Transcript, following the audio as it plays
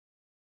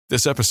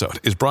This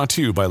episode is brought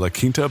to you by La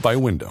Quinta by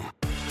Wyndham.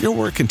 Your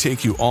work can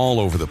take you all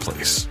over the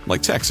place,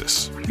 like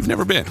Texas. You've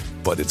never been,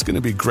 but it's going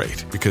to be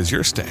great because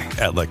you're staying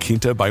at La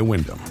Quinta by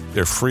Wyndham.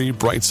 Their free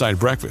Bright Side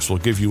breakfast will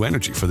give you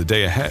energy for the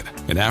day ahead.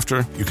 And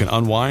after, you can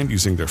unwind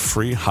using their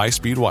free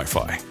high-speed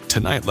Wi-Fi.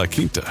 Tonight, La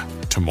Quinta.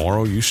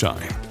 Tomorrow, you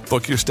shine.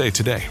 Book your stay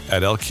today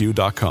at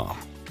lq.com.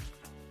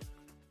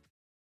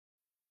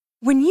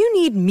 When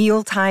you need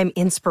mealtime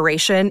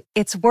inspiration,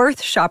 it's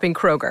worth shopping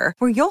Kroger,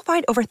 where you'll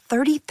find over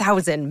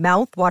 30,000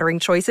 mouth-watering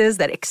choices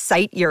that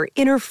excite your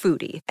inner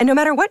foodie. And no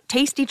matter what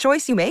tasty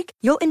choice you make,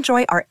 you'll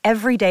enjoy our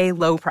everyday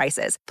low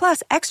prices,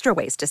 plus extra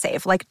ways to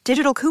save, like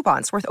digital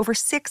coupons worth over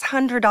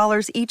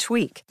 $600 each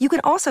week. You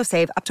can also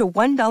save up to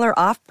 $1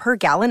 off per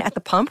gallon at the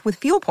pump with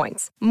fuel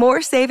points.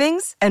 More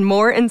savings and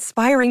more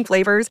inspiring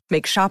flavors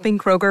make shopping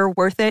Kroger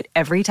worth it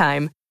every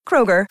time.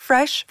 Kroger,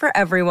 fresh for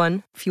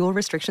everyone. Fuel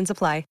restrictions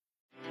apply.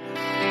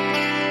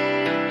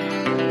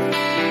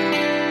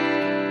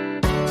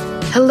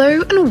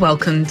 Hello and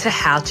welcome to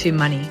How to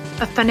Money,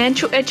 a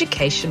financial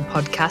education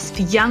podcast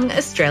for young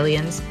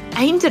Australians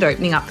aimed at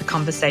opening up the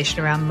conversation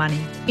around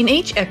money. In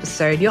each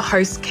episode, your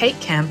host, Kate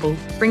Campbell,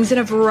 brings in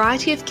a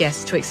variety of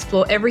guests to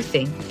explore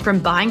everything from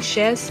buying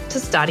shares to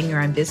starting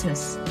your own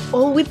business,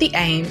 all with the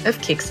aim of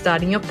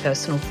kickstarting your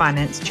personal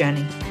finance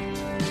journey.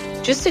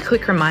 Just a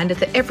quick reminder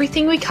that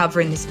everything we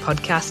cover in this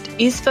podcast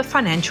is for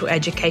financial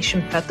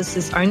education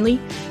purposes only,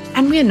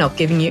 and we are not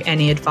giving you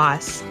any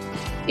advice.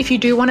 If you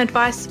do want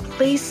advice,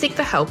 please seek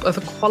the help of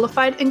a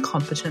qualified and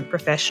competent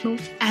professional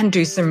and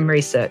do some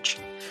research.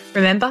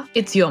 Remember,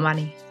 it's your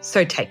money,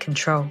 so take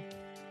control.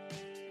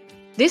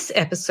 This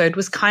episode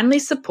was kindly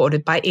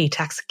supported by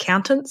eTax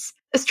Accountants,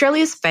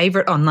 Australia's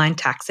favourite online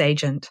tax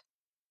agent.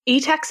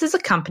 eTax is a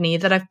company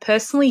that I've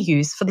personally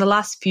used for the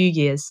last few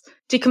years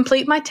to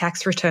complete my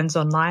tax returns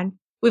online,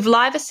 with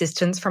live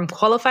assistance from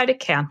qualified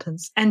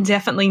accountants and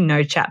definitely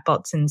no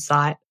chatbots in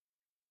sight.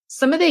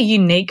 Some of their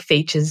unique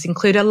features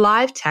include a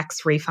live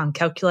tax refund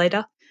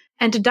calculator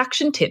and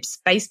deduction tips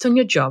based on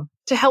your job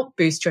to help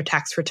boost your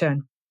tax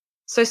return.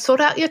 So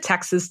sort out your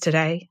taxes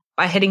today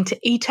by heading to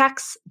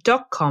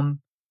etax.com.au.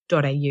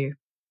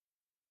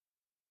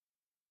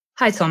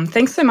 Hi, Tom.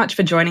 Thanks so much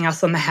for joining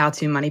us on the How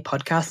to Money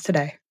podcast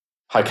today.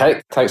 Hi,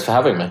 Kate. Thanks for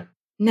having me.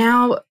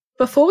 Now,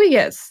 before we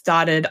get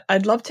started,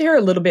 I'd love to hear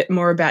a little bit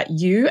more about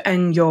you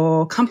and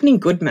your company,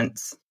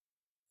 Goodmans.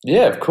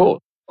 Yeah, of course.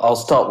 I'll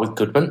start with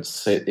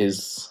Goodmans. It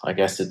is, I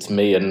guess it's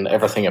me and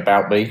everything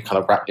about me kind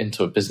of wrapped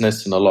into a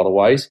business in a lot of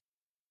ways.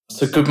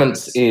 So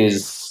Goodmans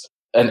is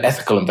an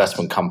ethical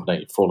investment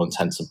company for all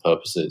intents and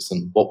purposes.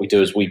 And what we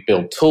do is we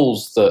build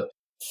tools that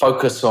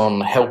focus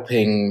on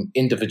helping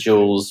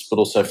individuals, but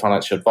also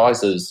financial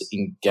advisors,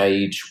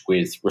 engage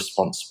with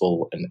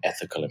responsible and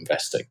ethical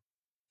investing.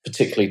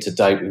 Particularly to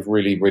date, we've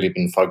really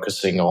been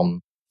focusing on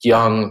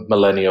young,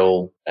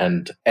 millennial,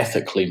 and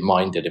ethically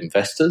minded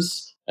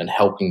investors and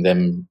helping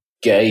them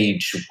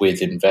engage with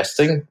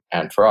investing,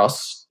 and for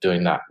us,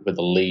 doing that with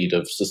a lead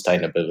of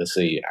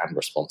sustainability and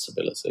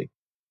responsibility.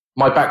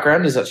 My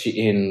background is actually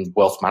in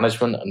wealth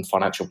management and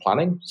financial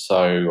planning.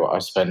 So I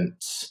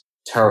spent,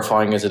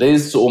 terrifying as it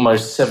is,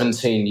 almost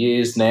 17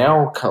 years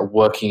now kind of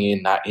working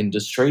in that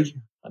industry.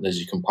 And as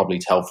you can probably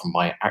tell from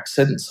my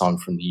accents, I'm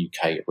from the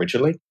UK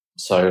originally.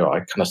 So I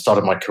kind of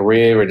started my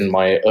career in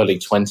my early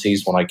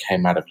 20s when I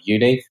came out of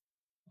uni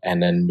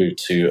and then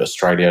moved to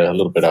Australia a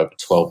little bit over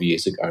 12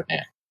 years ago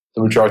now.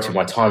 The majority of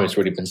my time has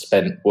really been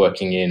spent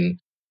working in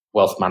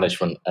wealth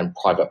management and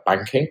private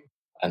banking.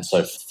 And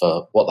so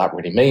for what that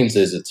really means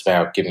is it's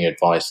about giving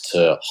advice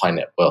to high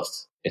net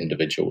worth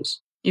individuals.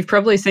 You've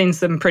probably seen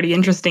some pretty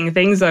interesting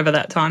things over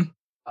that time.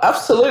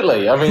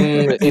 Absolutely. I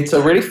mean, it's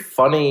a really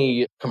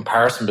funny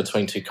comparison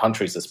between two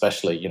countries,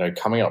 especially,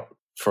 coming up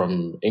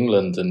from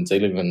England and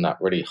dealing in that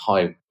really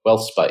high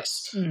wealth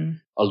space.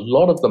 A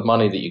lot of the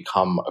money that you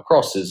come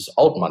across is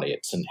old money.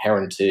 It's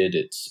inherited,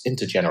 it's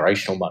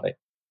intergenerational money.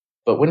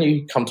 But when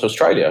you come to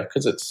Australia,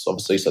 because it's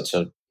obviously such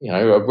a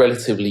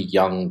relatively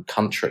young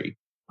country,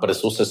 but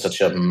it's also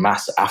such a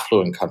mass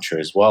affluent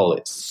country as well,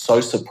 it's so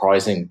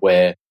surprising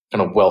where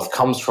kind of wealth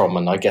comes from.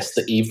 And I guess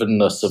the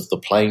evenness of the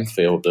playing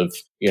field of,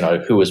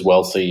 who is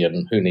wealthy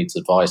and who needs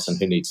advice and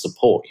who needs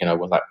support,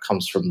 well, that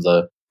comes from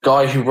the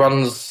guy who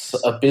runs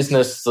a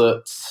business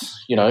that,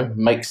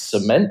 makes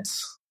cement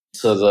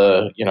to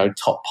the,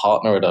 top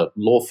partner at a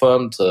law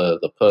firm, to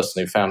the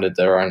person who founded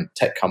their own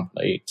tech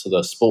company, to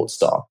the sports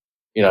star.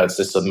 It's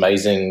this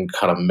amazing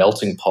kind of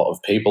melting pot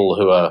of people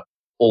who are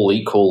all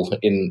equal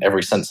in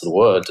every sense of the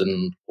word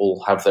and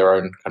all have their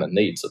own kind of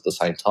needs at the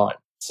same time.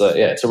 So,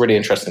 yeah, it's a really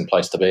interesting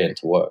place to be and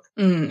to work.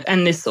 And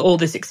all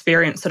this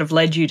experience sort of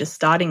led you to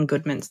starting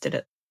Goodmans, did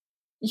it?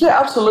 Yeah,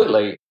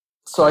 absolutely.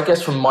 So I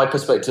guess from my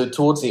perspective,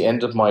 towards the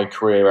end of my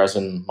career, as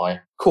in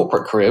my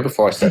corporate career,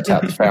 before I stepped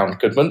out to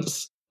found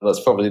Goodmans,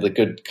 that's probably the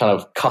good kind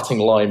of cutting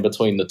line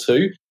between the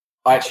two.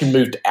 I actually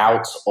moved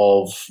out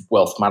of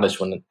wealth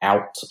management and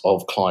out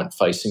of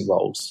client-facing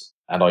roles.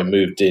 And I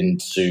moved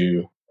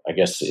into, I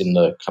guess, in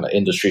the kind of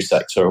industry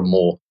sector,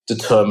 more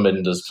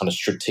determined as kind of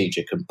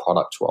strategic and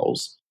product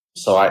roles.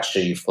 So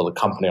actually, for the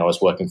company I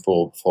was working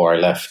for before I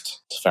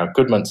left to found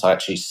Goodmans, I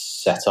actually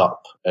set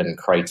up and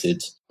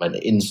created an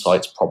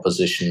insights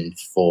proposition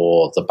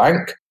for the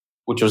bank,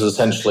 which was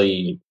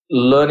essentially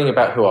learning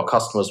about who our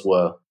customers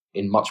were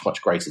in much,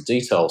 much greater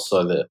detail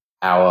so that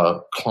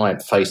our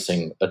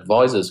client-facing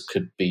advisors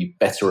could be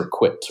better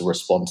equipped to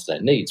respond to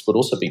their needs, but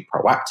also be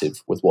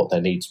proactive with what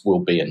their needs will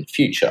be in the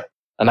future.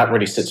 And that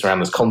really sits around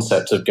this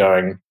concept of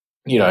going,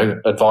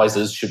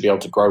 advisors should be able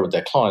to grow with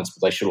their clients,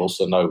 but they should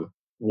also know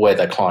where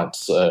their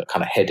clients are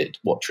kind of headed,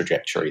 what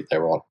trajectory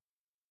they're on.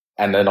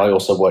 And then I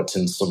also worked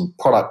in some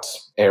product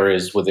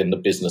areas within the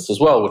business as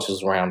well, which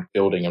is around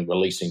building and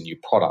releasing new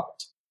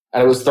product.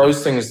 And it was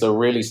those things that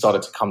really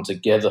started to come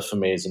together for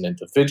me as an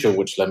individual,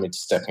 which led me to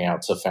stepping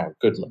out to found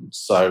Goodmans.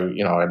 So,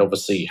 I'd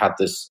obviously had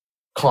this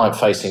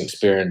client-facing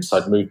experience.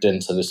 I'd moved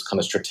into this kind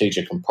of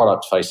strategic and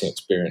product-facing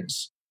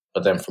experience.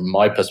 But then from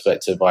my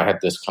perspective, I had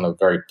this kind of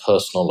very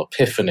personal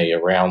epiphany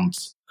around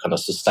kind of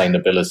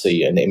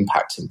sustainability and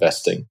impact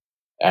investing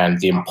and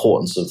the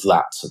importance of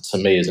that to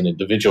me as an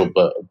individual.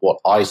 But what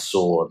I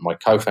saw and my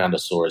co-founder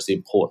saw is the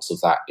importance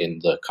of that in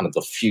the kind of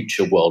the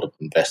future world of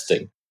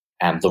investing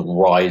and the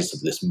rise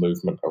of this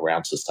movement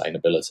around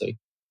sustainability.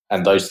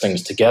 And those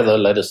things together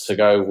led us to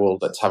go, well,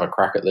 let's have a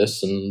crack at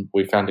this. And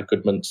we founded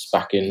Goodmans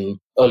back in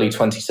early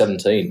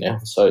 2017 now.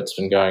 So it's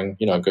been going,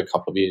 a good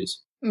couple of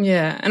years.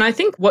 Yeah. And I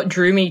think what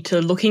drew me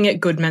to looking at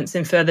Goodmans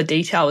in further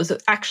detail is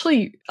it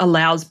actually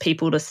allows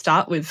people to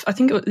start with, I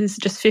think it was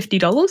just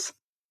 $50.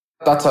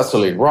 That's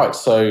absolutely right.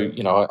 So,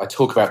 I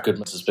talk about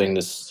Goodmans as being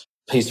this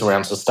piece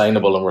around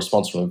sustainable and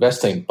responsible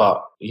investing,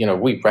 but,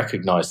 we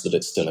recognize that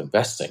it's still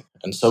investing.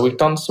 And so we've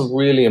done some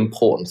really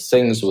important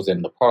things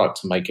within the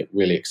product to make it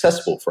really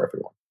accessible for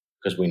everyone,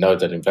 because we know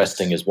that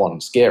investing is, one,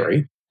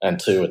 scary, and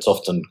two, it's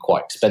often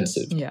quite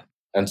expensive. Yeah.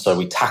 And so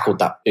we tackled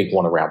that big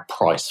one around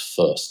price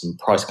first. And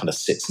price kind of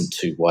sits in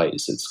two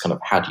ways. It's kind of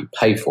how do you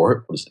pay for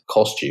it? What does it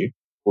cost you?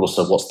 But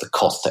also what's the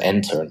cost to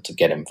enter and to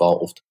get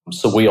involved?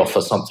 So we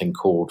offer something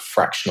called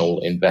fractional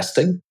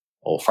investing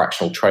or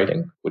fractional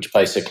trading, which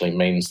basically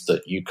means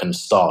that you can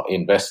start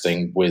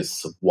investing with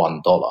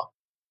 $1,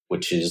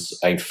 which is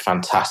a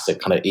fantastic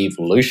kind of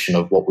evolution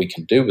of what we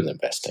can do with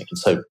investing. And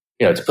so,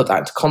 to put that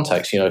into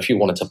context, if you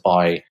wanted to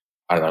buy,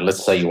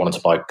 let's say you wanted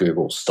to buy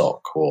Google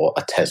stock or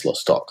a Tesla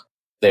stock,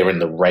 they're in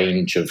the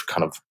range of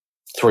kind of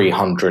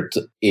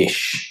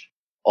 300-ish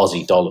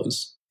Aussie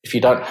dollars. If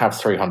you don't have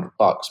 $300,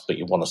 but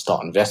you want to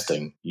start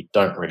investing, you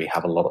don't really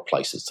have a lot of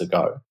places to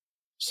go.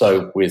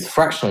 So with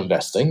fractional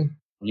investing,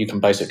 you can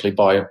basically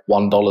buy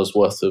 $1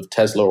 worth of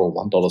Tesla or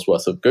 $1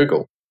 worth of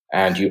Google,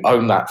 and you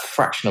own that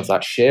fraction of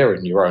that share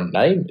in your own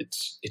name.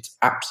 It's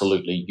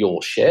absolutely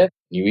your share.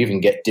 You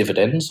even get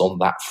dividends on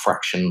that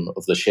fraction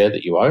of the share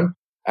that you own,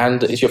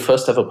 and it's your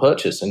first ever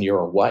purchase, and you're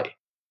away.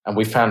 And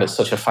we found it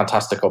such a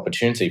fantastic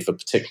opportunity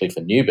particularly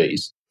for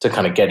newbies to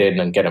kind of get in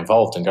and get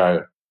involved and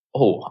go,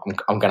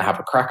 I'm going to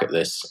have a crack at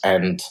this,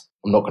 and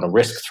I'm not going to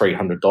risk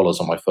 $300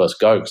 on my first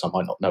go because I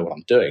might not know what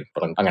I'm doing,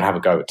 but I'm going to have a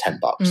go at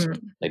 $10.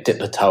 They dip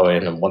the toe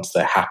in, and once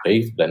they're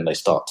happy, then they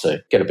start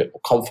to get a bit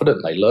more confident,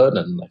 and they learn,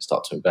 and they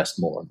start to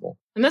invest more and more.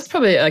 And that's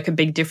probably like a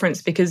big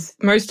difference, because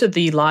most of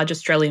the large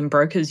Australian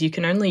brokers, you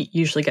can only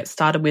usually get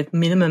started with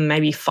minimum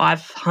maybe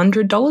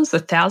 $500,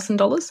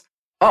 $1,000.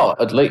 Oh,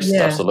 at least,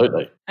 yeah.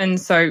 Absolutely. And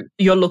so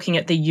you're looking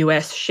at the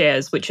US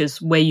shares, which is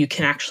where you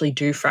can actually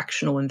do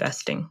fractional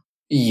investing.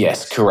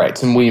 Yes,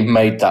 correct. And we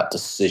made that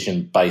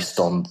decision based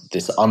on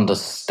this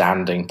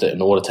understanding that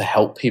in order to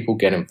help people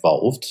get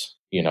involved,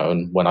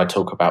 and when I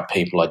talk about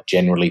people, I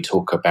generally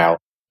talk about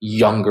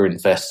younger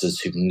investors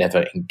who've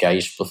never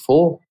engaged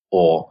before,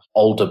 or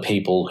older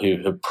people who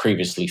have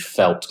previously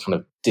felt kind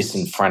of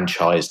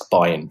disenfranchised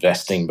by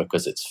investing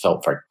because it's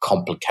felt very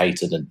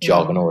complicated and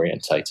jargon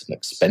orientated and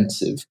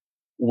expensive.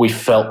 We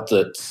felt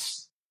that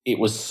it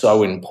was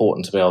so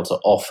important to be able to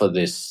offer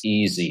this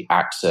easy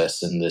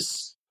access and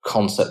this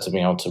concept of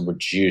being able to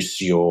reduce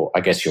your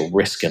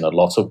risk in a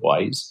lot of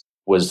ways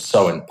was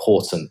so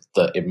important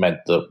that it meant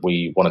that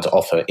we wanted to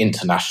offer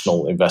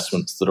international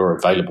investments that are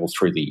available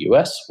through the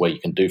US, where you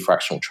can do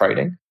fractional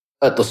trading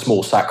at the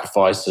small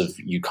sacrifice of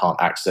you can't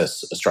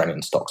access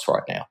Australian stocks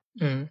right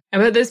now.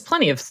 But there's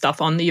plenty of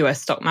stuff on the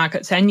US stock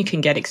markets, and you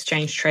can get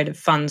exchange traded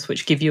funds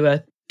which give you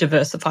a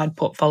diversified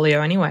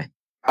portfolio anyway.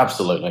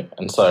 Absolutely.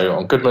 And so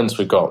on Goodmans,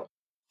 we've got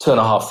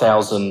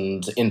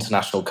 2,500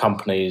 international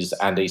companies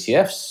and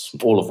ETFs,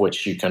 all of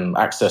which you can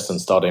access and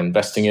start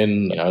investing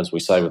in, as we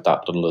say, with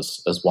that little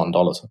as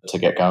 $1 to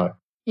get going.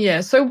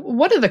 Yeah. So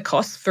what are the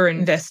costs for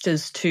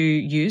investors to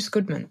use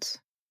Goodmans?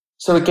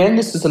 So again,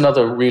 this is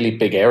another really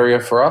big area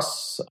for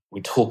us.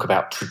 We talk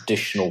about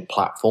traditional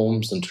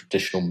platforms and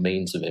traditional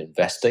means of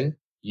investing,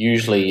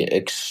 usually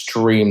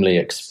extremely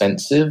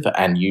expensive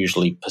and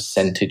usually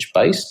percentage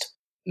based.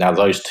 Now,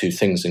 those two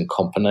things in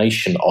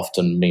combination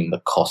often mean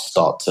the costs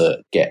start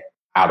to get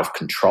out of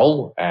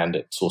control, and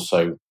it's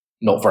also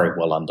not very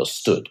well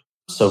understood.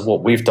 So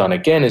what we've done,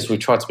 again, is we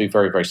tried to be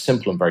very, very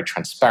simple and very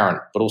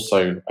transparent, but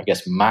also,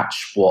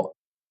 match what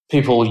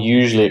people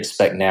usually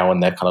expect now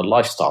in their kind of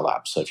lifestyle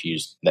apps. So if you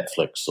use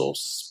Netflix or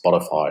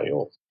Spotify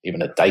or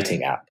even a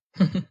dating app.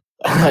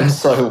 And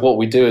so what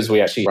we do is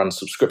we actually run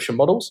subscription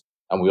models,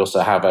 and we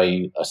also have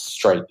a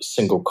straight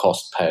single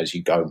cost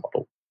pay-as-you-go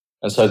model.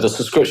 And so the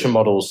subscription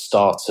models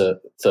start at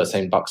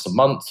 $13 a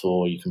month,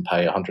 or you can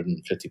pay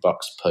 $150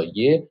 per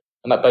year.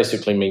 And that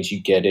basically means you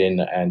get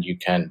in and you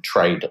can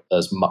trade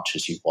as much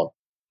as you want.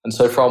 And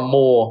so for our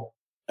more,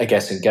 I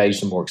guess,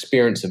 engaged and more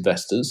experienced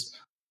investors,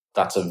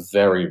 that's a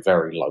very,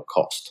 very low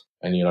cost.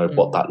 And,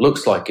 what that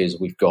looks like is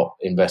we've got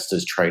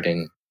investors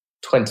trading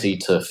 20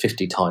 to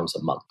 50 times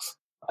a month,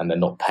 and they're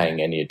not paying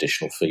any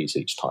additional fees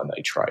each time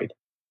they trade.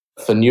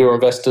 For newer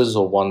investors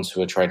or ones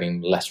who are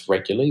trading less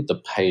regularly, the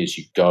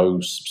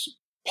pay-as-you-go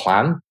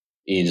plan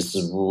is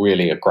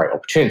really a great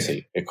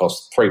opportunity. It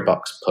costs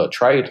 $3 per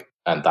trade,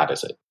 and that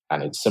is it.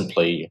 And it's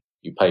simply,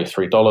 you pay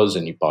 $3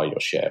 and you buy your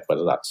share,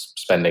 whether that's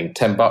spending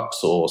 $10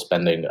 or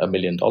spending $1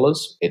 million,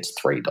 it's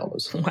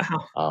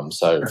 $3. Wow.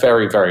 So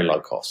very, very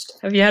low cost.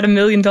 Have you had $1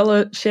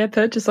 million share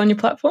purchase on your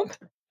platform?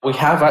 We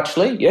have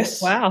actually,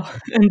 yes. Wow.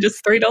 And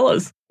just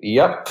 $3.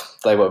 Yep.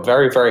 They were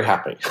very, very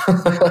happy.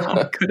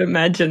 I could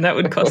imagine that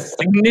would cost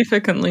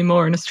significantly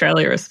more in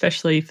Australia,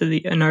 especially for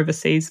an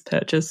overseas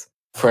purchase.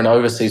 For an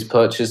overseas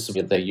purchase,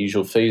 with their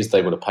usual fees,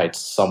 they would have paid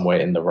somewhere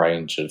in the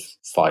range of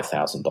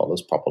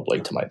 $5,000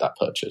 probably to make that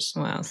purchase.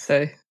 Wow.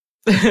 So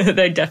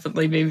they'd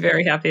definitely be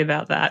very happy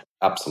about that.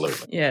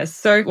 Absolutely. Yeah.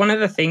 So one of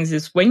the things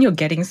is when you're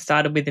getting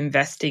started with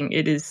investing,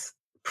 it is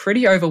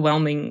pretty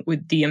overwhelming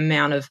with the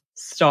amount of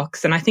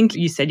stocks. And I think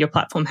you said your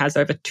platform has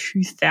over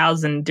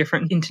 2,000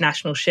 different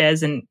international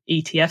shares and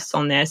ETFs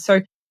on there.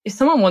 So if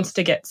someone wants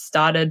to get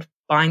started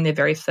buying their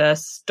very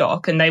first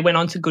stock and they went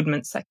on to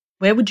Goodmans,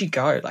 where would you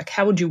go?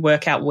 How would you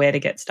work out where to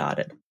get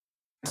started?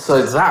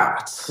 So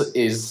that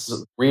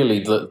is really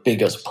the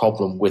biggest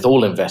problem with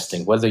all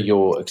investing, whether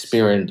you're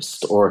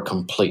experienced or a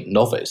complete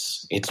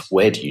novice. It's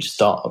where do you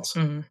start?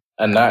 Mm-hmm.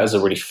 And that is a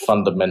really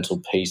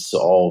fundamental piece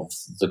of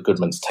the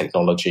Goodmans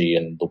technology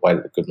and the way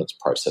that the Goodmans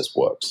process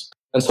works.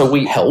 And so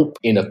we help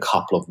in a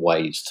couple of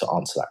ways to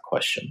answer that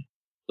question.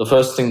 The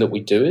first thing that we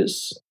do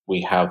is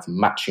we have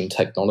matching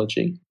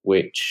technology,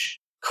 which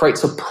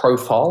creates a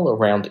profile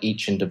around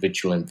each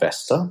individual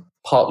investor,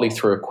 partly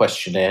through a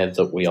questionnaire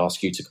that we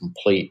ask you to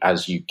complete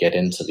as you get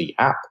into the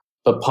app,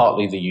 but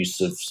partly the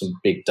use of some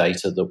big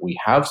data that we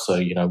have. So,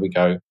 we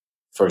go,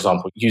 for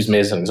example, use me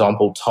as an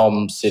example,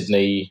 Tom,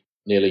 Sydney,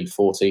 nearly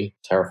 40,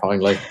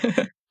 terrifyingly.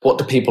 What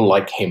do people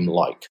like him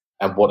like?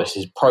 And what does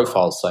his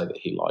profile say that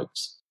he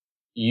likes?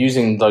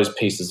 Using those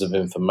pieces of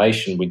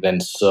information, we then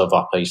serve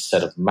up a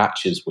set of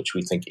matches which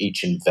we think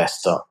each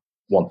investor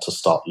want to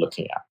start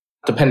looking at.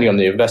 Depending on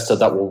the investor,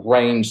 that will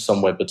range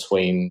somewhere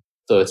between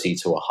 30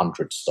 to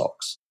 100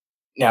 stocks.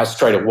 Now,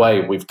 straight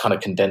away, we've kind of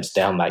condensed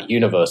down that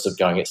universe of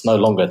going, it's no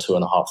longer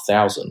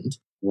 2,500.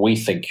 We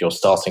think your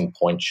starting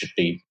point should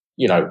be,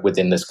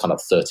 within this kind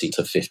of 30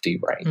 to 50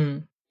 range.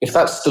 Mm. If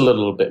that's still a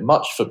little bit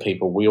much for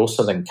people, we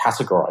also then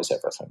categorize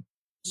everything.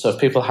 So if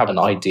people have an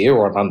idea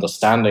or an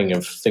understanding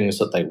of things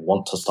that they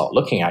want to start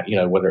looking at,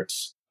 whether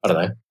it's,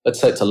 let's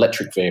say it's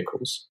electric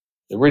vehicles.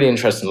 They're really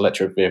interested in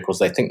electric vehicles.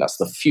 They think that's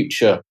the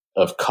future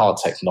of car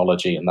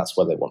technology, and that's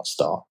where they want to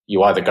start.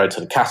 You either go to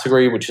the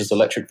category, which is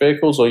electric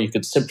vehicles, or you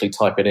could simply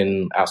type it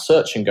in our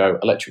search and go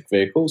electric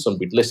vehicles, and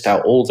we'd list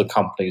out all the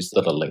companies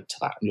that are linked to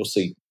that. And you'll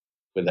see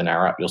within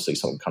our app, you'll see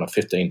some kind of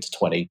 15 to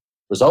 20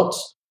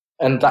 results,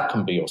 and that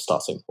can be your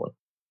starting point.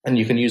 And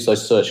you can use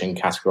those search and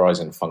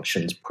categorizing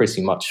functions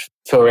pretty much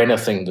for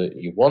anything that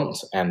you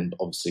want. And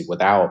obviously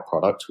with our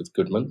product, with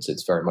Goodmans,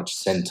 it's very much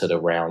centered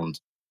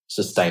around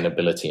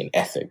sustainability and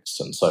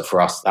ethics. And so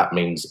for us, that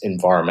means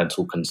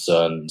environmental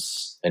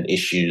concerns and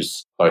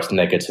issues, both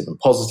negative and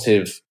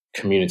positive,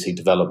 community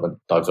development,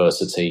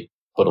 diversity,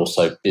 but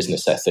also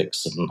business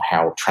ethics and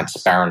how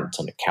transparent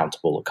and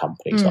accountable the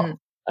companies are.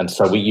 And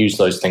so we use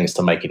those things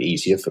to make it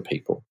easier for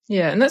people.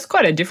 Yeah, and that's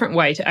quite a different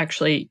way to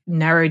actually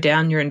narrow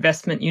down your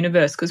investment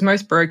universe, because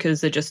most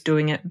brokers are just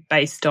doing it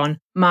based on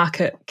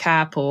market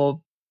cap or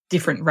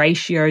different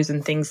ratios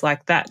and things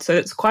like that. So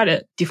it's quite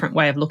a different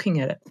way of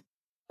looking at it.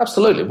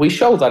 Absolutely. We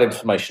show that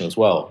information as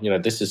well.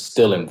 This is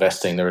still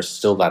investing. There is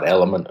still that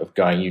element of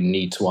going, you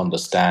need to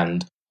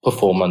understand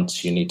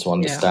performance. You need to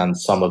understand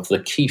some of the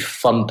key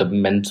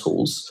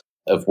fundamentals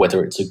of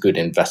whether it's a good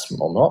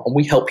investment or not. And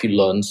we help you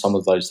learn some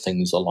of those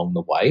things along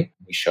the way.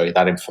 We show you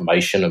that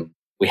information and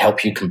we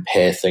help you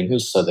compare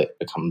things so that it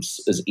becomes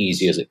as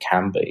easy as it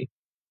can be.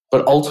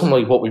 But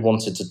ultimately what we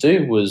wanted to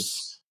do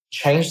was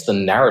change the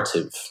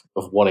narrative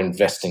of what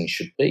investing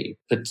should be,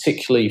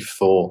 particularly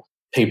for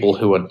people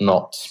who are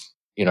not,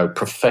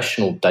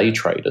 professional day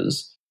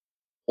traders.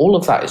 All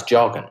of that is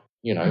jargon,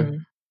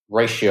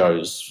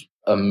 Ratios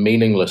are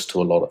meaningless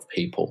to a lot of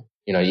people.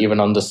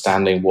 Even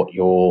understanding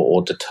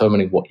or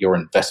determining what your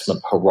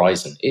investment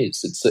horizon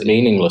is, it's a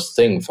meaningless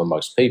thing for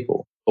most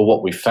people. But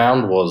what we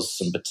found was,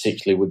 and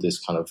particularly with this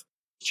kind of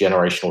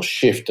generational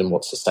shift in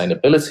what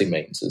sustainability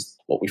means, is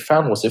what we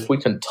found was if we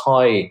can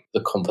tie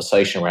the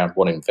conversation around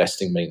what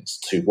investing means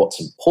to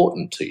what's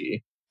important to you,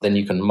 then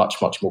you can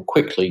much, much more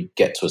quickly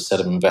get to a set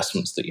of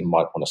investments that you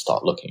might want to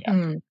start looking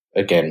at.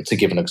 Again, to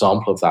give an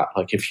example of that,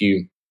 like if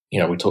you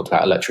We talked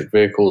about electric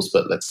vehicles,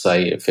 but let's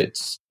say if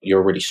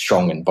you're a really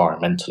strong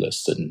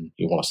environmentalist and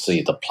you want to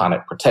see the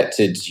planet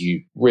protected,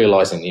 you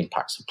realizing the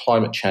impacts of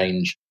climate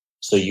change.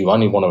 So you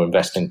only want to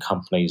invest in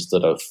companies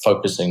that are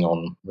focusing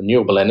on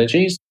renewable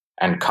energies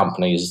and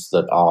companies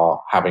that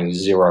are having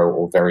zero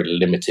or very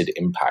limited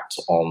impact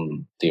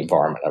on the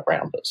environment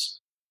around us.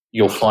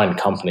 You'll find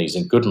companies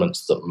in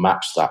Goodman's that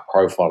match that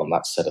profile and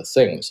that set of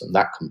things, and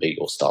that can be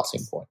your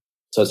starting point.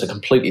 So it's a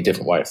completely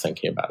different way of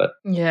thinking about it.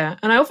 Yeah.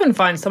 And I often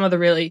find some of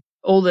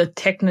all the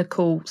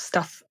technical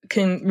stuff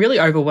can really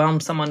overwhelm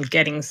someone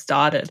getting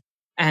started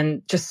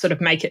and just sort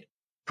of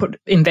put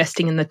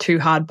investing in the too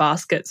hard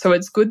basket. So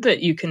it's good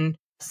that you can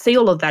see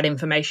all of that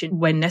information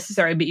when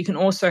necessary, but you can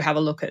also have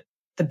a look at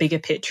the bigger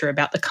picture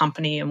about the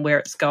company and where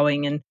it's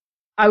going. And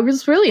I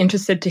was really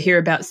interested to hear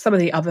about some of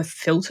the other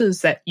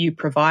filters that you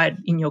provide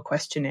in your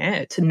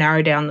questionnaire to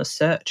narrow down the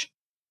search.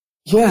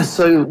 Yeah,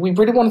 so we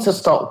really wanted to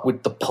start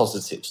with the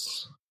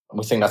positives. And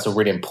we think that's a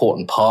really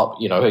important part.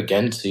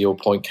 Again, to your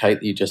point,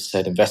 Kate, you just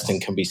said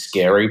investing can be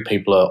scary.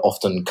 People are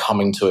often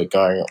coming to it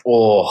going,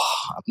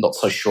 I'm not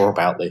so sure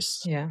about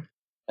this. Yeah.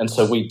 And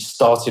so we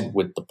started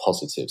with the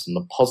positives. And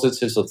the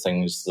positives are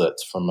things that,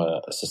 from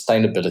a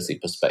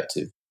sustainability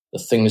perspective, the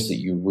things that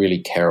you really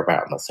care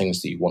about and the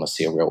things that you want to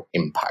see a real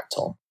impact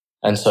on.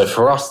 And so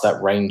for us,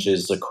 that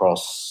ranges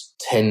across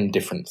 10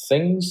 different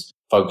things,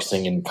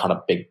 focusing in kind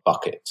of big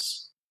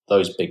buckets.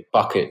 Those big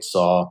buckets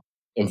are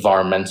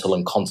environmental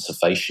and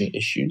conservation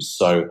issues.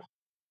 So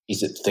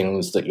is it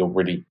things that you're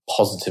really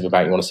positive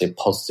about? You want to see a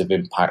positive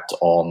impact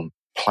on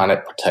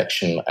planet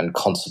protection and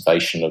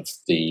conservation of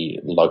the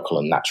local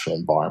and natural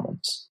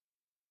environments.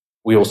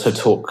 We also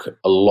talk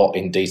a lot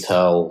in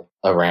detail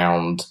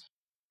around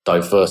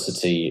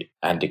diversity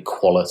and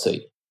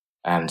equality.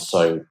 And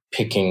so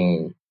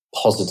picking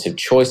positive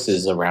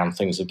choices around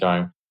things of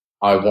going,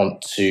 I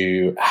want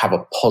to have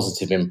a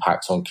positive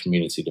impact on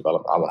community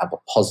development. I want to have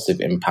a positive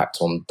impact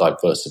on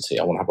diversity.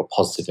 I want to have a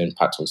positive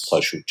impact on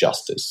social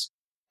justice.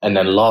 And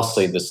then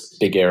lastly, this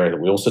big area that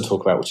we also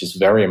talk about, which is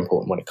very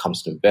important when it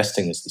comes to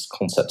investing, is this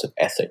concept of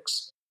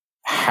ethics.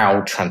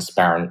 How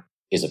transparent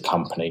is a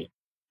company?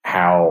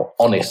 How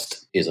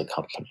honest is a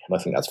company? And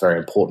I think that's very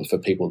important for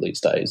people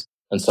these days.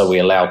 And so we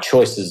allow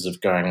choices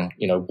of going,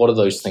 what are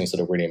those things that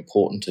are really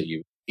important to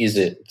you? Is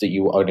it that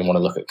you only want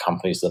to look at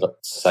companies that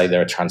say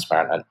they're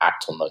transparent and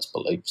act on those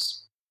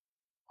beliefs?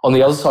 On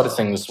the other side of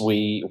things,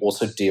 we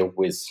also deal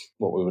with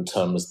what we would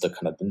term as the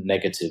kind of the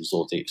negatives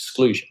or the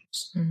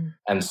exclusions.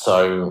 And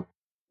so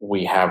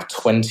we have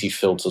 20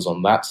 filters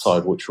on that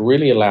side, which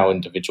really allow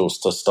individuals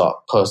to start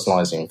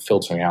personalizing and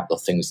filtering out the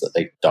things that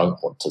they don't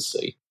want to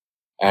see.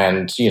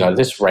 And,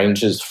 this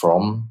ranges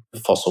from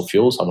fossil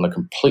fuels. I want to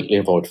completely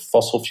avoid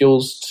fossil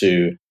fuels,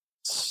 to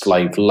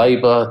slave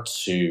labor,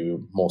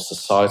 to more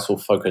societal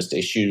focused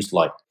issues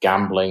like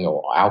gambling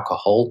or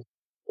alcohol.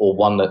 Or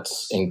one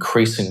that's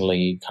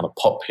increasingly kind of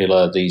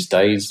popular these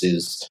days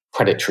is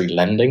predatory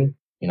lending.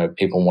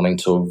 People wanting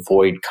to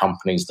avoid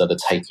companies that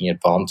are taking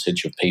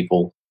advantage of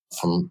people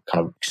from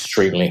kind of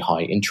extremely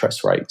high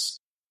interest rates.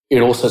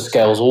 It also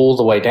scales all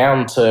the way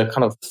down to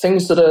kind of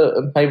things that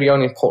are maybe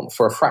only important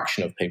for a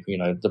fraction of people,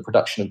 the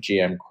production of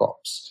GM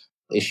crops,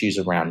 issues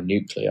around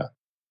nuclear,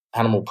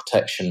 animal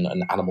protection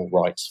and animal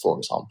rights, for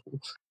example.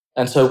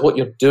 And so what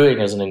you're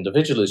doing as an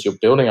individual is you're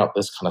building up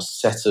this kind of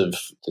set of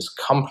this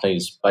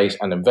companies based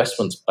and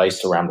investments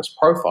based around this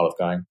profile of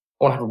going,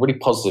 I want to have a really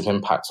positive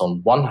impact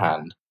on one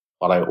hand,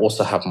 but I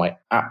also have my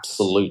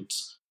absolute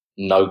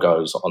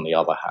no-goes on the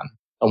other hand.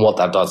 And what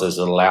that does is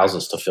it allows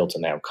us to filter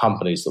now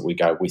companies that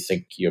we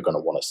think you're going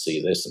to want to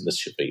see this, and this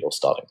should be your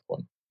starting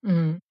point.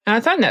 And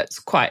I find that's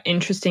quite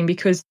interesting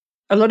because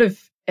a lot of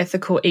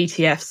ethical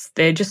ETFs,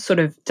 they're just sort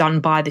of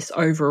done by this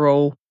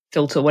overall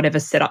filter,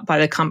 whatever's set up by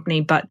the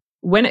company. But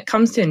when it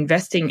comes to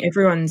investing,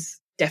 everyone's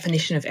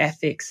definition of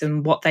ethics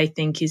and what they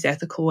think is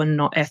ethical and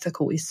not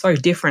ethical is so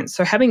different.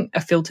 So having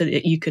a filter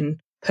that you can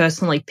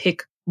personally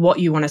pick what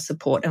you want to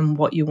support and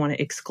what you want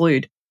to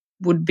exclude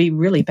would be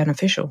really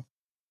beneficial.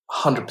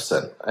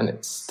 100%. And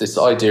it's this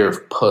idea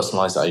of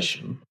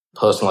personalization.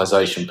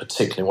 Personalization,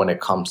 particularly when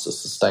it comes to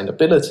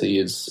sustainability,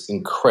 is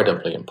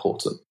incredibly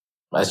important.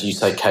 As you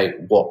say, Kate,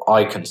 what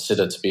I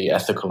consider to be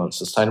ethical and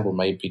sustainable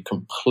may be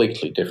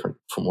completely different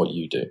from what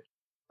you do.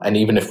 And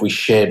even if we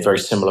shared very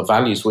similar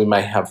values, we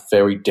may have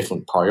very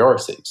different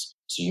priorities.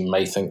 So you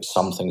may think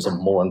some things are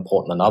more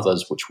important than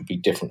others, which would be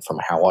different from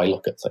how I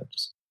look at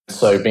things.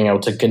 So being able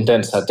to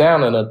condense that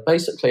down and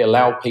basically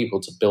allow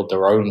people to build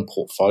their own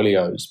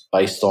portfolios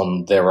based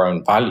on their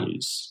own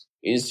values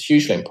is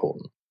hugely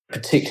important,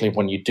 particularly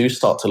when you do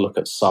start to look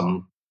at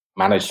some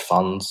managed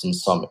funds and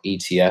some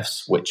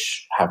ETFs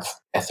which have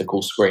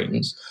ethical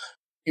screens.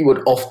 You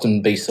would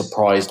often be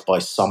surprised by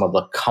some of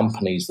the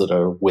companies that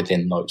are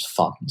within those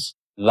funds.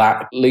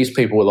 That leaves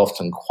people with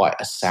often quite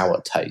a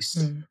sour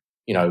taste.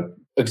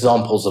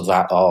 Examples of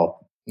that are,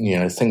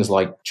 things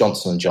like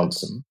Johnson &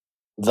 Johnson.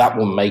 That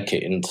will make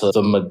it into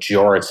the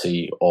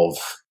majority of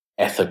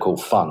ethical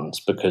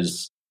funds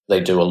because they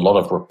do a lot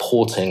of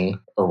reporting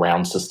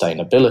around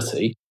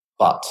sustainability,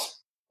 but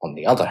On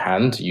the other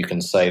hand, you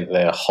can say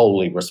they're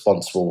wholly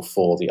responsible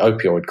for the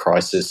opioid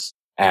crisis,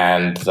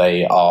 and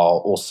they are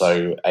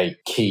also a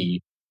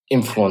key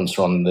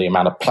influencer on the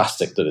amount of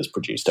plastic that is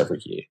produced every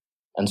year.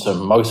 And so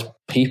most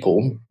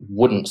people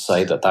wouldn't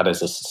say that that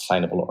is a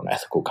sustainable or an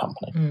ethical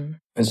company.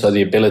 And so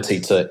the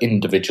ability to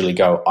individually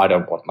go, I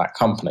don't want that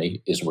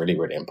company, is really,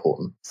 really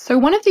important. So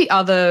one of the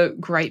other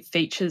great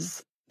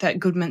features that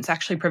Goodmans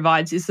actually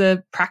provides is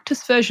a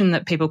practice version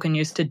that people can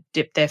use to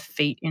dip their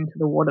feet into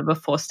the water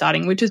before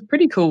starting, which is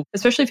pretty cool,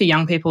 especially for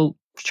young people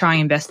trying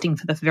investing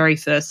for the very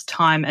first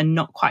time and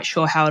not quite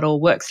sure how it all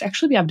works, to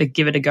actually be able to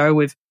give it a go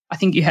with, I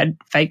think you had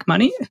Fake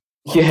Money.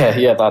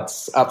 Yeah,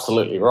 that's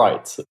absolutely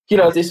right.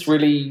 This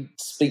really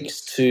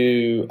speaks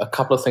to a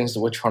couple of things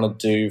that we're trying to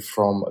do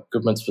from a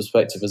Goodmans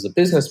perspective as a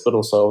business, but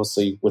also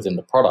obviously within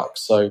the product.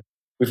 So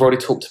we've already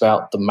talked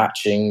about the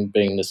matching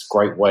being this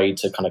great way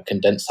to kind of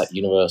condense that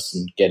universe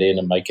and get in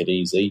and make it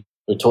easy.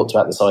 We've talked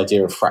about this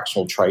idea of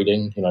fractional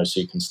trading, so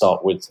you can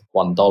start with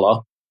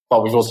 $1,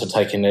 but we've also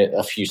taken it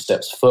a few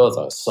steps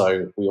further.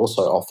 So we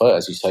also offer,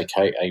 as you say,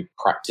 Kate, a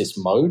practice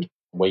mode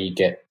where you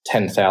get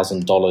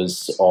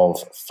 $10,000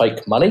 of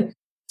fake money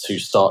to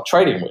start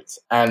trading with.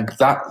 And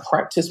that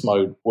practice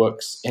mode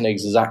works in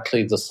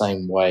exactly the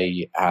same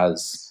way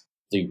as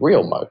the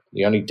real mode.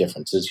 The only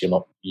difference is you're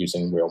not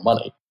using real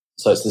money.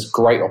 So it's this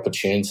great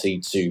opportunity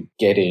to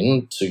get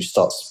in, to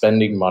start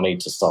spending money,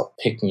 to start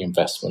picking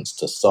investments,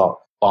 to start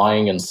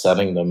buying and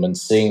selling them and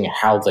seeing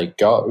how they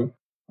go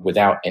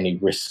without any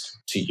risk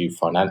to you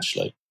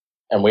financially.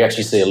 And we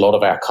actually see a lot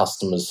of our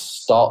customers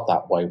start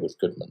that way with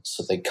Goodmans.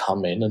 So they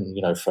come in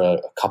and, for a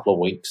couple of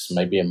weeks,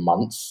 maybe a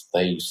month,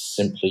 they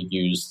simply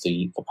use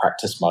the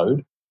practice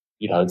mode.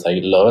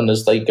 They learn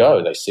as they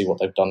go. They see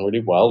what they've done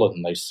really well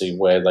and they see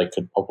where they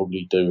could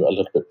probably do a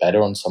little bit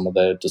better on some of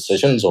their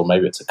decisions. Or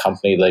maybe it's a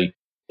company they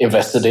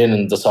invested in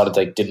and decided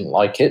they didn't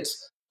like it.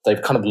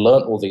 They've kind of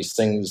learned all these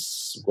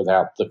things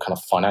without the kind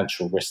of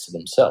financial risk to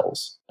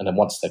themselves. And then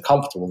once they're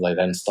comfortable, they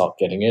then start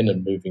getting in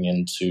and moving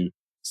into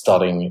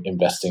starting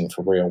investing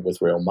for real with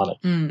real money.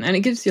 And it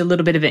gives you a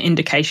little bit of an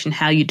indication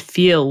how you'd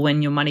feel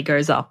when your money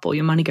goes up or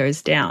your money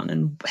goes down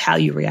and how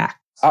you react.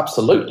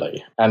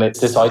 Absolutely. And it's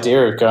this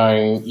idea of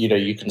going,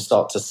 you can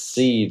start to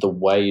see the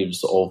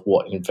waves of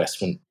what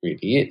investment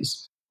really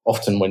is.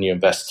 Often when you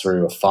invest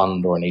through a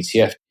fund or an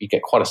ETF, you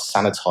get quite a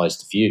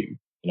sanitized view.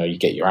 You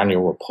get your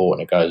annual report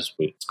and it goes,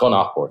 it's gone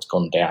up or it's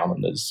gone down,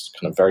 and there's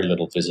kind of very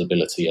little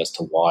visibility as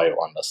to why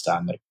or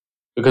understanding.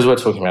 Because we're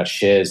talking about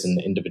shares and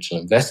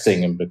individual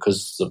investing, and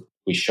because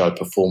we show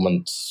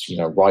performance,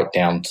 right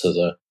down to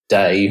the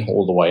day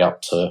all the way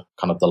up to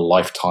kind of the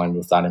lifetime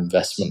of that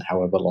investment,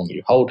 however long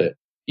you hold it,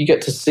 you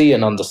get to see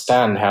and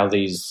understand how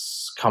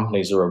these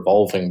companies are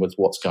evolving with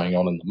what's going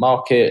on in the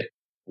market,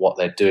 what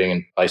they're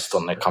doing based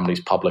on their company's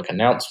public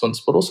announcements,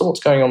 but also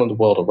what's going on in the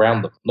world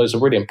around them. Those are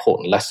really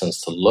important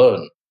lessons to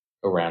learn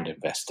around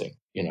investing.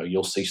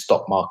 You'll see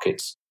stock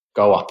markets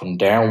go up and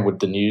down with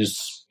the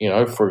news,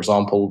 for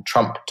example,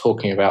 Trump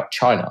talking about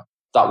China.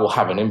 That will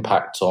have an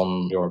impact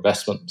on your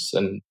investments,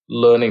 and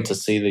learning to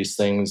see these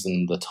things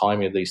and the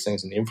timing of these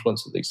things and the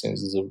influence of these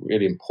things is a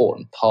really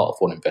important part of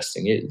what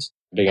investing is.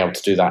 Being able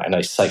to do that in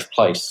a safe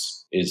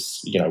place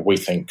is, we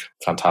think,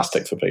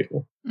 fantastic for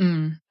people.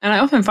 And I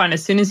often find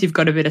as soon as you've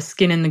got a bit of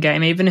skin in the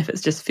game, even if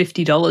it's just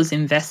 $50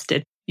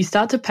 invested, you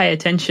start to pay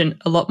attention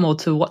a lot more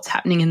to what's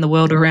happening in the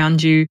world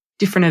around you,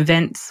 different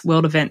events,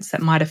 world events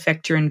that might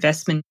affect your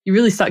investment. You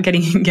really start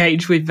getting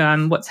engaged with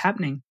what's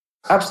happening.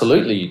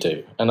 Absolutely, you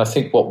do. And I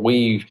think what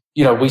we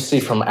see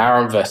from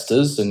our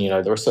investors, and,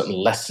 there are certain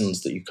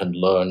lessons that you can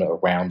learn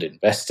around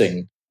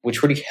investing,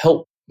 which really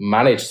help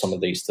manage some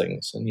of these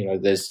things.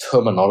 And, there's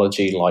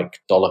terminology like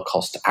dollar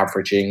cost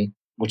averaging,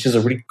 which is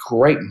a really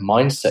great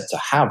mindset to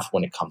have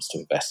when it comes to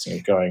investing,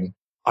 and going,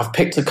 I've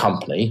picked a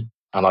company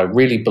and I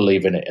really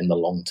believe in it in the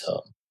long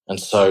term. And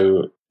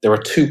so there are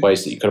two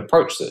ways that you could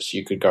approach this.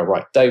 You could go,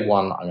 right, day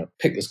one, I'm going to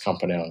pick this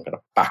company and I'm going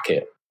to back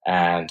it,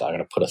 and I'm going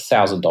to put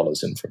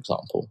 $1,000 in, for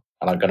example,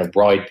 and I'm going to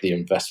ride the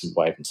investment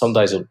wave. And some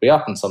days it'll be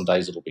up and some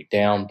days it'll be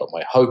down, but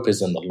my hope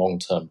is in the long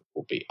term it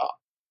will be up.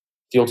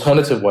 The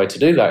alternative way to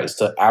do that is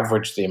to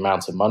average the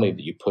amount of money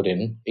that you put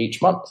in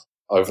each month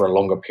over a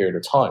longer period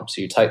of time.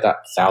 So you take that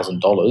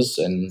 $1,000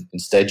 and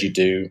instead you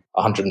do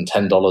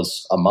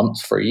 $110 a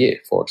month for a year,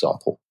 for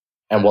example.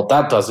 And what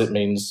that does, it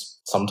means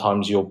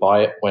sometimes you'll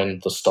buy it when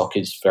the stock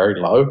is very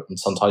low, and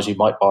sometimes you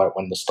might buy it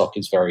when the stock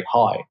is very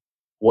high.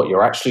 What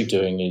you're actually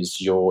doing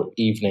is you're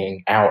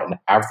evening out and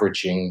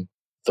averaging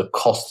the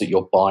cost that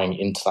you're buying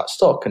into that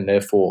stock, and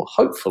therefore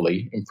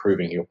hopefully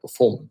improving your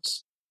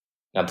performance.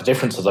 Now, the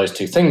difference of those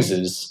two things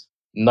is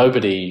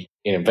nobody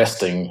in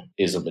investing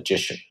is a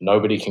magician.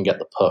 Nobody can get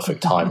the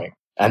perfect timing.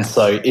 And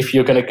so if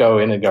you're going to go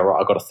in and go, right,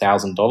 I've got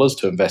 $1,000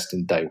 to invest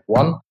in day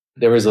one,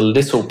 there is a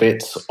little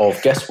bit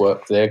of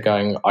guesswork there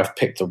going, I've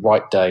picked the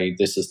right day.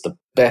 This is the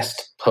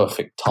best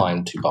perfect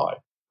time to buy.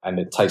 And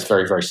it takes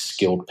very, very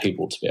skilled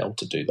people to be able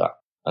to do that.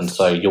 And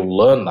so you'll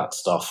learn that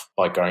stuff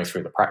by going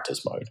through the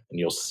practice mode, and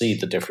you'll see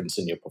the difference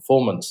in your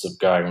performance of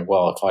going,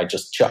 well, if I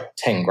just chuck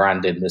 10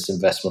 grand in this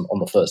investment on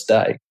the first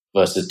day,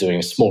 versus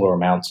doing smaller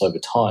amounts over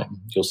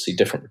time, you'll see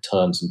different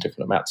returns and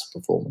different amounts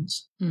of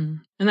performance.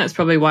 And that's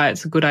probably why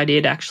it's a good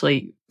idea to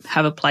actually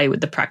have a play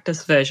with the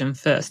practice version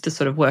first to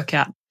sort of work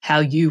out how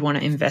you want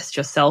to invest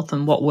yourself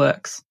and what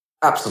works.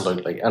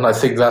 Absolutely. And I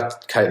think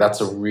that, Kate,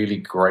 that's a really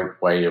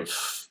great way of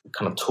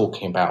kind of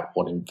talking about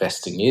what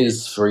investing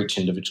is for each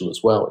individual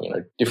as well. You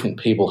know, different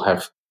people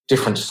have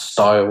different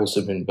styles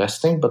of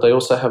investing, but they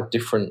also have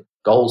different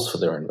goals for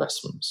their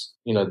investments.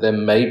 You know, there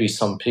may be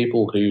some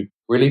people who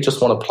really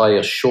just want to play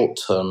a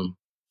short-term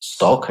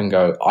stock and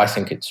go, I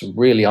think it's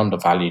really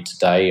undervalued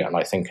today, and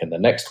I think in the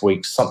next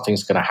week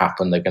something's going to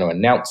happen. They're going to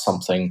announce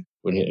something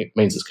when it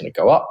means it's going to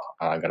go up,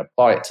 and I'm going to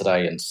buy it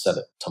today and sell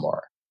it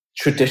tomorrow.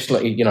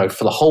 Traditionally, you know,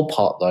 for the whole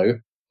part though,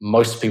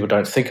 most people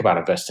don't think about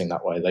investing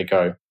that way. They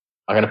go,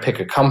 I'm going to pick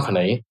a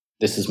company.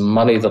 This is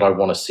money that I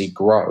want to see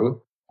grow,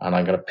 and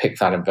I'm going to pick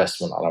that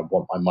investment, and I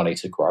want my money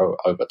to grow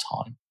over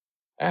time.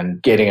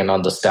 And getting an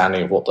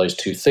understanding of what those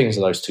two things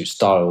and those two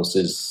styles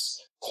is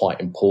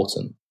quite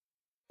important.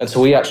 And so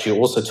we actually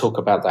also talk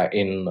about that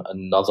in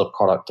another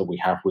product that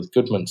we have with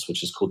Goodmans,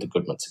 which is called the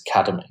Goodmans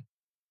Academy.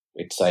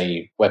 It's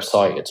a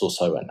website. It's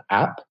also an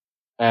app.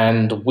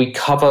 And we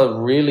cover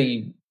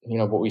really, you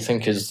know, what we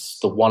think is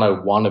the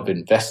 101 of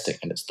investing.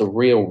 And it's the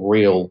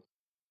real,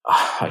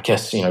 I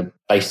guess, you know,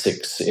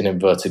 basics in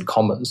inverted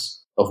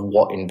commas of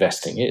what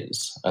investing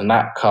is. And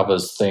that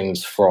covers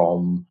things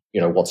from,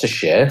 you know, what's a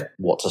share,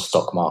 what's a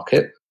stock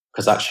market,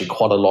 because actually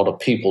quite a lot of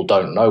people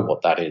don't know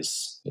what that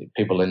is.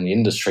 People in the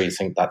industry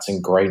think that's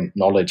ingrained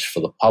knowledge for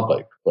the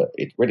public, but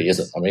it really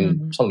isn't. I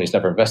mean, someone who's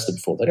never invested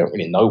before, they don't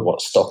really know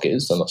what a stock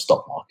is and a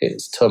stock market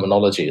is.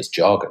 Terminology is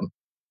jargon.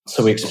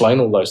 So we explain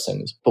all those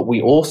things. But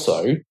we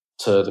also,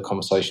 to the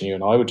conversation you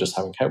and I were just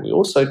having, Kate, we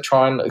also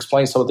try and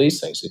explain some of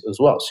these things as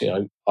well. So, you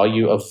know, are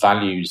you a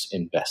values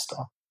investor?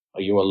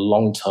 Are you a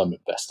long-term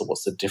investor?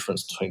 What's the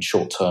difference between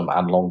short-term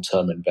and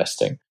long-term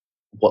investing?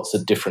 What's the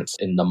difference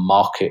in the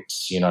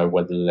markets, you know,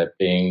 whether they're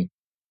being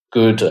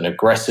good and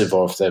aggressive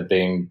or if they're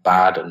being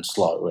bad and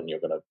slow and you're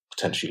going to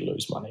potentially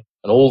lose money.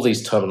 And all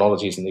these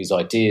terminologies and these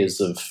ideas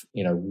of,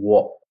 you know,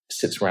 what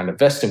sits around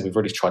investing, we've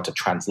really tried to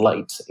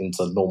translate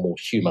into normal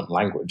human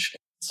language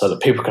so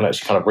that people can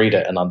actually kind of read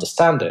it and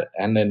understand it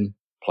and then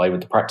play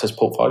with the practice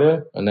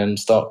portfolio and then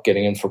start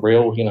getting in for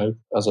real, you know,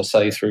 as I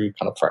say, through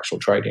kind of fractional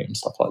trading and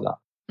stuff like that.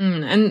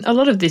 And a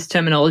lot of this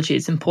terminology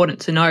is important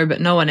to know,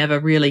 but no one ever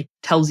really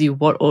tells you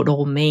what it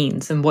all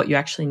means and what you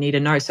actually need to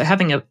know. So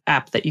having an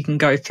app that you can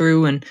go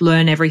through and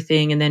learn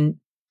everything and then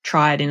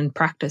try it in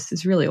practice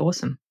is really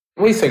awesome.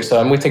 We think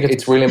so, and we think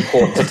it's really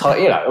important to tie,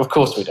 you know, of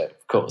course we do,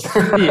 of course.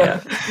 Yeah.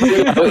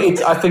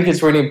 I think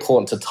it's really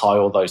important to tie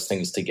all those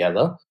things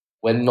together.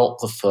 We're not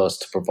the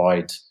first to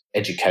provide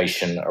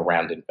education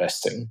around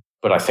investing,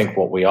 but I think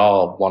what we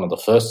are one of the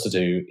first to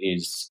do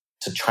is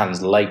to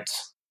translate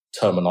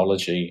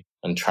terminology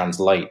and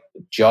translate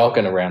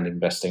jargon around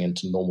investing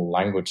into normal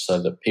language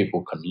so that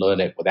people can learn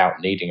it without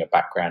needing a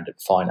background in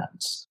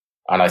finance.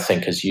 And I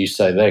think, as you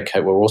say there,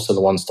 Kate, we're also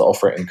the ones to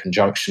offer it in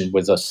conjunction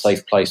with a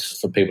safe place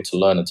for people to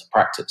learn and to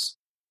practice.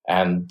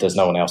 And there's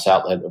no one else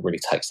out there that really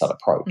takes that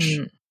approach.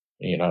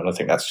 You know, and I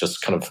think that's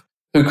just kind of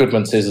who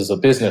Goodmans is as a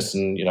business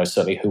and, you know,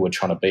 certainly who we're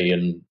trying to be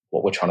and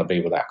what we're trying to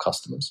be with our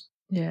customers.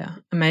 Yeah,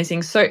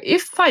 amazing. So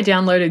if I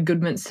downloaded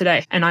Goodmans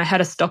today and I had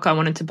a stock I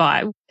wanted to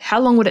buy, how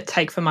long would it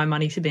take for my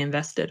money to be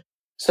invested?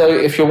 So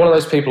if you're one of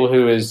those people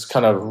who is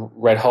kind of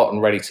red hot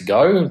and ready to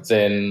go,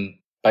 then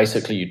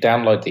basically you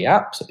download the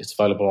app. It's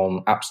available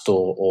on App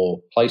Store or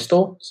Play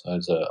Store. So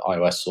it's an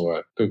iOS or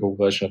a Google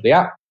version of the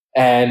app.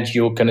 And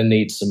you're going to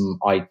need some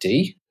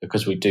ID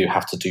because we do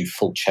have to do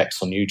full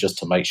checks on you just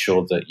to make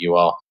sure that you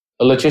are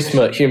a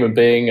legitimate human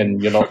being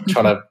and you're not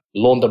trying to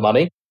launder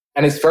money.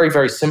 And it's very,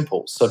 very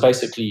simple. So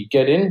basically you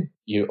get in,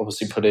 you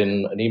obviously put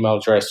in an email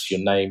address, your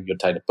name, your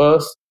date of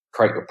birth,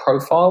 create your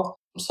profile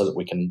so that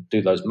we can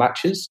do those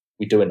matches.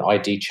 We do an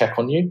ID check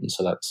on you. And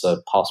so that's a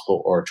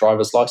passport or a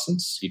driver's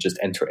license. You just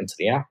enter it into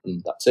the app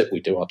and that's it.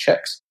 We do our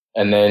checks.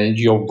 And then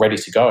you're ready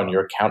to go and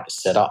your account is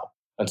set up.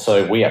 And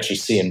so we actually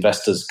see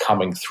investors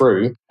coming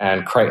through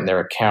and creating their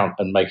account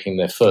and making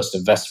their first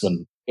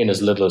investment in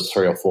as little as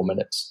 3 or 4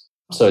 minutes.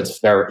 So it's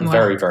very,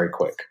 very, very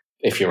quick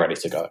if you're ready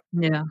to go.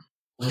 Yeah.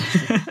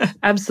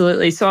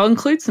 Absolutely. So I'll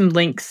include some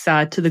links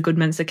to the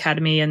Goodmans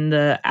Academy and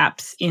the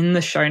apps in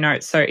the show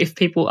notes. So if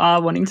people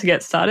are wanting to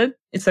get started,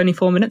 it's only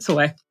 4 minutes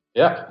away.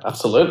 Yeah,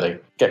 absolutely.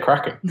 Get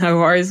cracking. No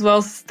worries.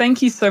 Well,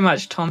 thank you so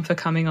much, Tom, for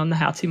coming on the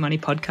How to Money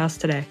podcast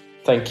today.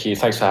 Thank you.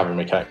 Thanks for having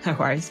me, Kate. No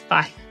worries.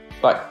 Bye.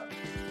 Bye.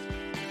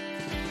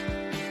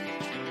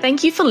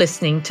 Thank you for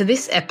listening to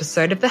this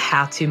episode of the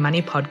How to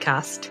Money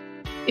podcast.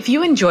 If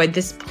you enjoyed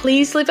this,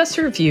 please leave us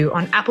a review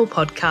on Apple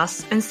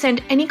Podcasts and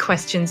send any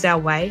questions our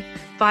way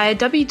via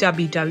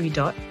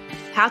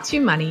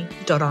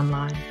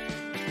www.howtomoney.online.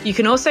 You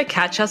can also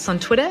catch us on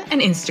Twitter and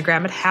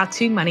Instagram at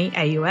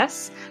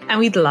HowToMoneyAUS, and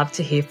we'd love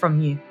to hear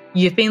from you.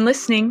 You've been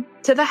listening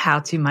to the How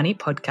to Money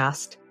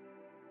podcast.